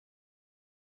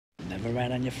Never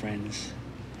rat on your friends,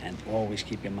 and always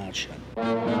keep your mouth shut.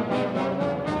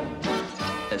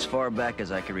 As far back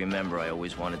as I can remember, I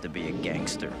always wanted to be a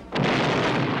gangster.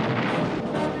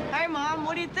 Hey, Mom,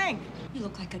 what do you think? You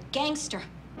look like a gangster.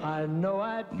 By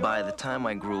the time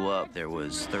I grew up, there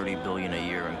was $30 billion a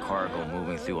year in cargo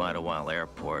moving through Idlewild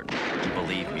Airport. And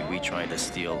believe me, we tried to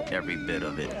steal every bit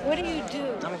of it. What do you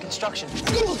do? I'm in construction.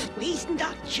 He's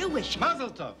not Jewish. Mazel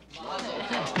tov.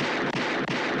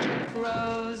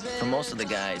 For most of the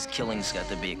guys, killings got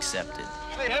to be accepted.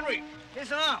 Hey, Henry,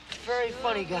 here's an arm. Very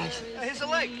funny, guys. Here's a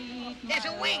leg. There's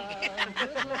a wing.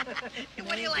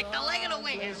 What do you like, the leg or the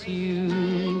wing?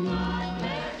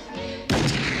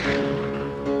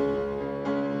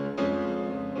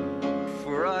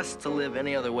 For us, to live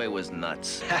any other way was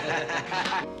nuts.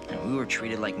 And we were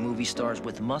treated like movie stars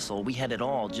with muscle. We had it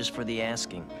all just for the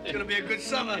asking. It's gonna be a good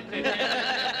summer.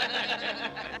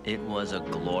 It was a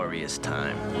glorious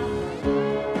time.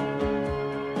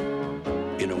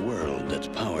 In a world that's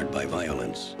powered by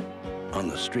violence, on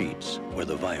the streets where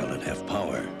the violent have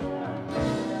power,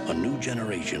 a new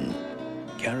generation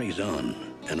carries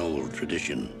on an old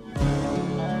tradition.